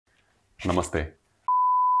Namaste.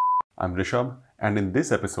 I'm Rishabh, and in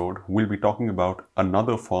this episode, we'll be talking about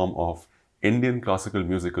another form of Indian classical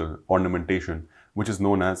musical ornamentation, which is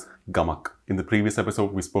known as Gamak. In the previous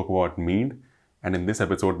episode, we spoke about Mead, and in this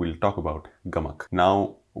episode, we'll talk about Gamak.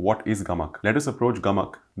 Now, what is Gamak? Let us approach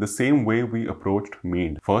Gamak the same way we approached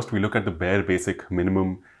Mead. First, we look at the bare basic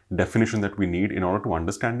minimum definition that we need in order to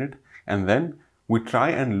understand it, and then we try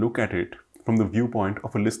and look at it from the viewpoint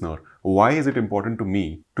of a listener. Why is it important to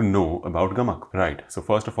me to know about Gamak? Right, so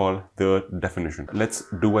first of all, the definition. Let's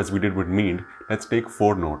do as we did with Mead. Let's take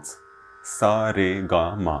 4 notes. Sa, re,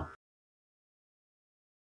 ga, ma.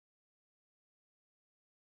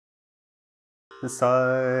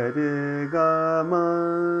 Sa, re, ga,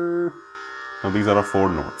 ma. Now these are our 4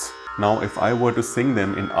 notes. Now if I were to sing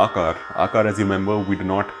them in akar, as you remember, we do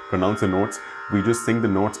not pronounce the notes, we just sing the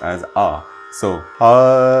notes as a. So,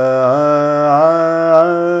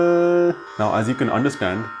 now as you can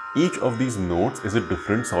understand, each of these notes is a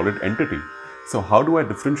different solid entity. So how do I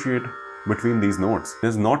differentiate between these notes?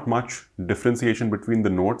 There's not much differentiation between the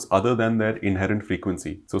notes other than their inherent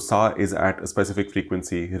frequency. So sa is at a specific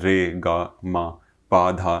frequency, re, ga, ma,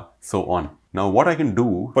 pa, dha, so on. Now what I can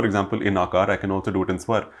do, for example in akar, I can also do it in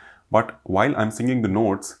swar, but while I'm singing the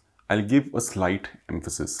notes, I'll give a slight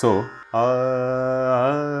emphasis. So,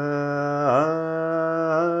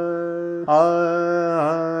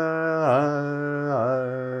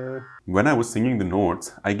 when I was singing the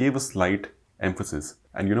notes, I gave a slight emphasis.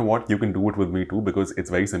 And you know what? You can do it with me too, because it's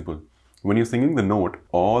very simple. When you're singing the note,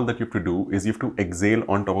 all that you have to do is you have to exhale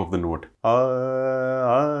on top of the note.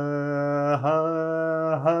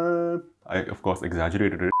 I, of course,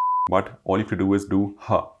 exaggerated it, but all you have to do is do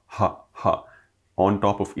ha, ha, ha on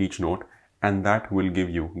top of each note, and that will give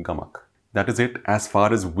you Gamak. That is it as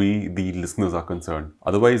far as we, the listeners, are concerned.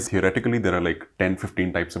 Otherwise, theoretically, there are like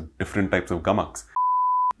 10-15 different types of Gamaks.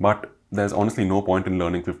 But there's honestly no point in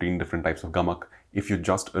learning 15 different types of Gamak if you're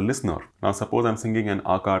just a listener. Now suppose I'm singing an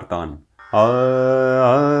akar tan.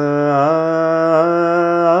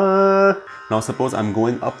 Now suppose I'm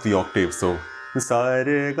going up the octave, so sa,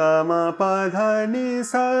 re, ga, ma, pa, dha, ni,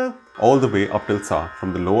 sa, all the way up till sa,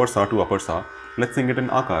 from the lower sa to upper sa. Let's sing it in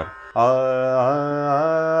akar.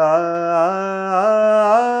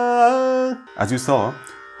 As you saw,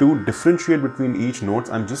 to differentiate between each notes,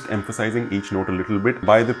 I'm just emphasizing each note a little bit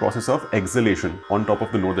by the process of exhalation on top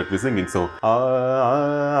of the note that we're singing. So,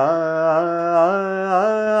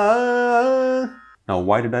 now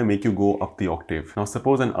why did I make you go up the octave? Now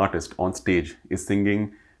suppose an artist on stage is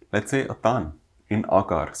singing, let's say, a tan in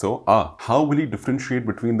akar. So, how will he differentiate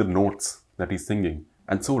between the notes that he's singing?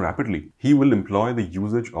 And so rapidly, he will employ the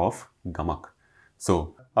usage of Gamak.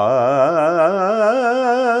 So,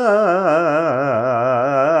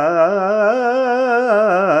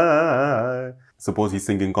 suppose he's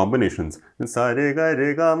singing combinations. Sa, re, ga,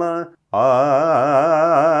 re, ga, ma,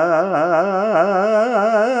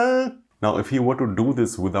 Now, if he were to do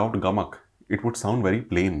this without Gamak, it would sound very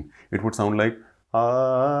plain. It would sound like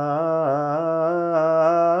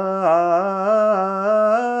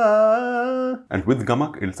and with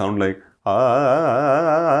Gamak, it'll sound like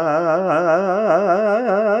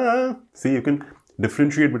See, you can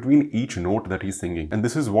differentiate between each note that he's singing. And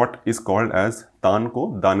this is what is called as taan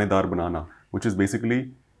ko danedar banana, which is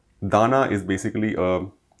basically, dana is basically a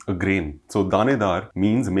grain. So danedar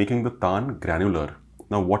means making the taan granular.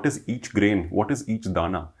 Now what is each grain? What is each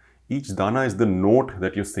dana? Each dana is the note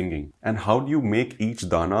that you're singing. And how do you make each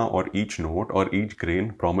dana or each note or each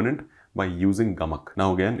grain prominent? By using Gamak.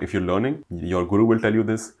 Now again, if you're learning, your guru will tell you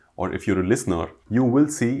this, or if you're a listener, you will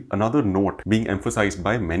see another note being emphasized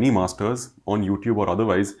by many masters on YouTube or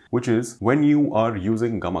otherwise, which is when you are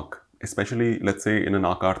using Gamak, especially let's say in an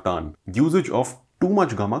akar tan, usage of too much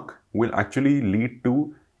Gamak will actually lead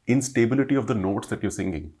to instability of the notes that you're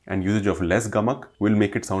singing, and usage of less Gamak will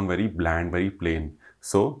make it sound very bland, very plain.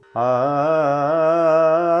 So,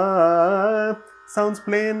 sounds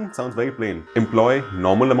plain, sounds very plain. Employ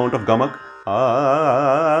normal amount of Gamak.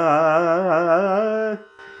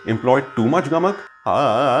 Employ too much Gamak.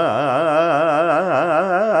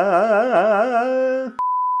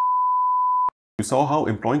 You saw how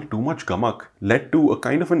employing too much Gamak led to a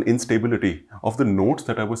kind of an instability of the notes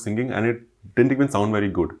that I was singing, and it didn't even sound very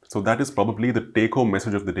good. So that is probably the take-home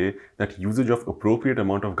message of the day, that usage of appropriate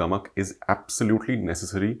amount of Gamak is absolutely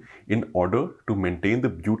necessary in order to maintain the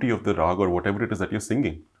beauty of the rag or whatever it is that you're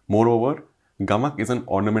singing. Moreover, Gamak is an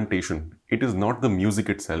ornamentation. It is not the music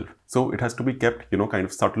itself. So it has to be kept, kind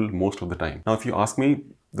of subtle most of the time. Now, if you ask me,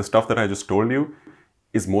 the stuff that I just told you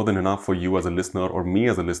is more than enough for you as a listener or me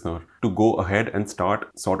as a listener to go ahead and start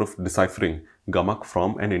sort of deciphering Gamak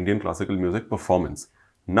from an Indian classical music performance.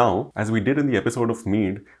 Now, as we did in the episode of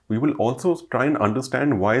Mead, we will also try and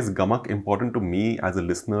understand why is Gamak important to me as a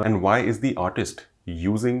listener and why is the artist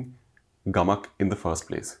using Gamak in the first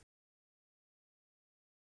place.